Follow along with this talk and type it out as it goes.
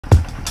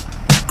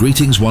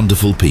Greetings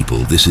wonderful people,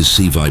 this is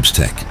C-Vibes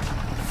Tech,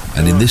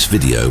 and in this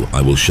video I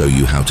will show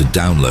you how to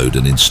download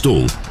and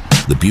install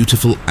the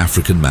beautiful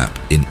African map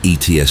in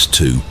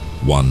ETS2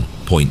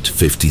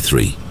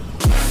 1.53.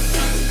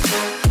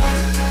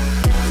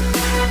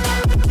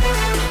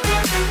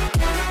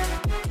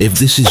 If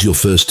this is your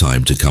first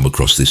time to come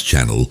across this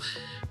channel,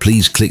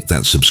 please click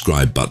that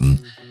subscribe button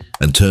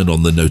and turn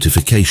on the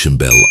notification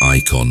bell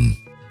icon.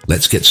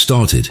 Let's get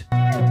started.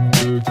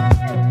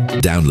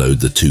 Download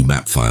the two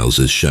map files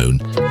as shown.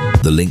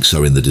 The links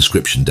are in the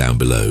description down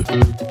below.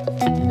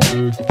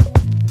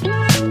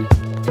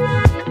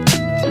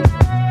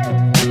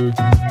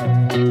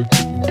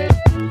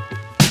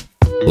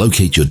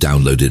 Locate your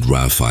downloaded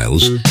RAW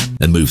files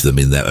and move them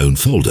in their own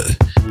folder.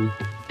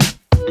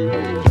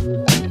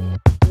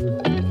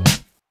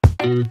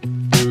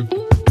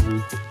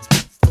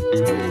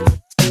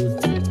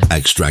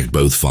 Extract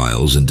both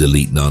files and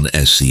delete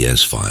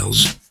non-SCS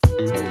files.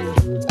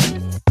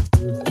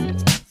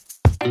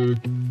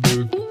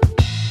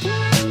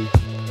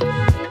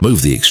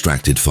 Move the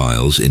extracted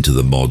files into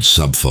the mods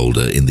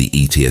subfolder in the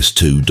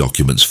ETS2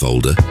 documents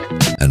folder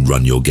and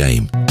run your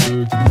game.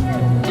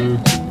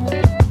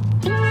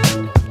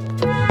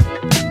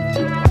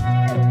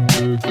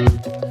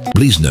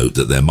 Please note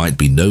that there might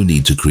be no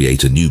need to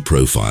create a new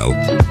profile,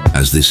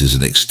 as this is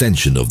an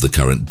extension of the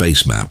current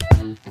base map,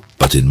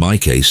 but in my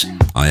case,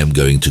 I am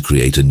going to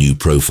create a new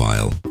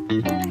profile.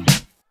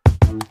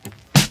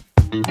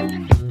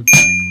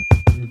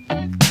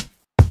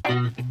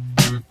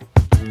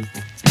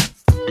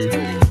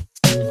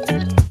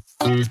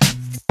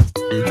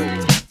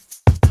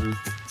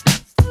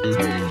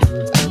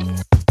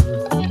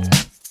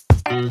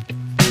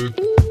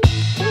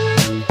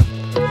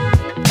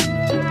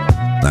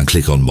 Now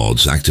click on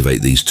mods,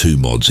 activate these two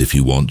mods if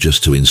you want,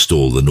 just to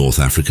install the North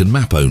African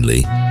map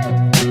only.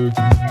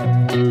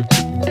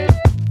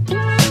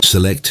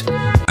 Select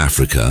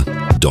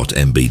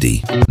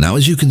Africa.mbd. Now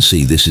as you can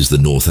see, this is the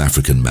North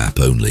African map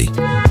only.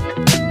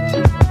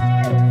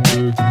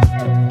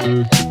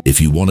 If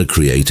you want to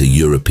create a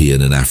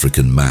European and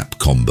African map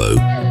combo,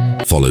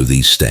 follow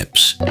these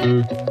steps.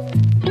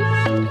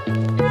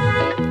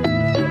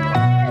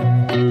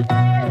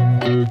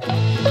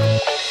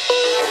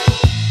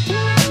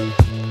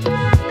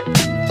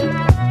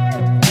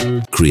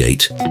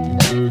 Create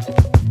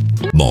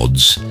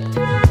mods,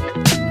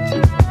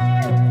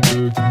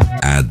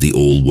 add the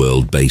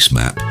all-world base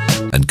map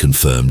and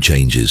confirm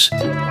changes.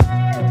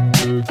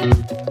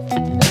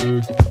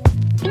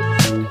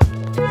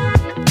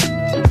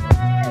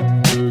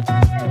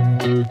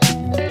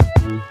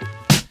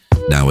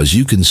 Now as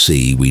you can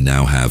see, we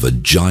now have a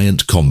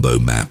giant combo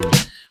map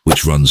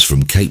which runs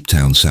from Cape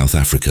Town, South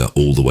Africa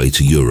all the way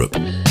to Europe.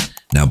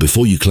 Now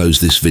before you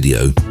close this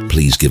video,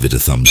 please give it a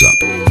thumbs up.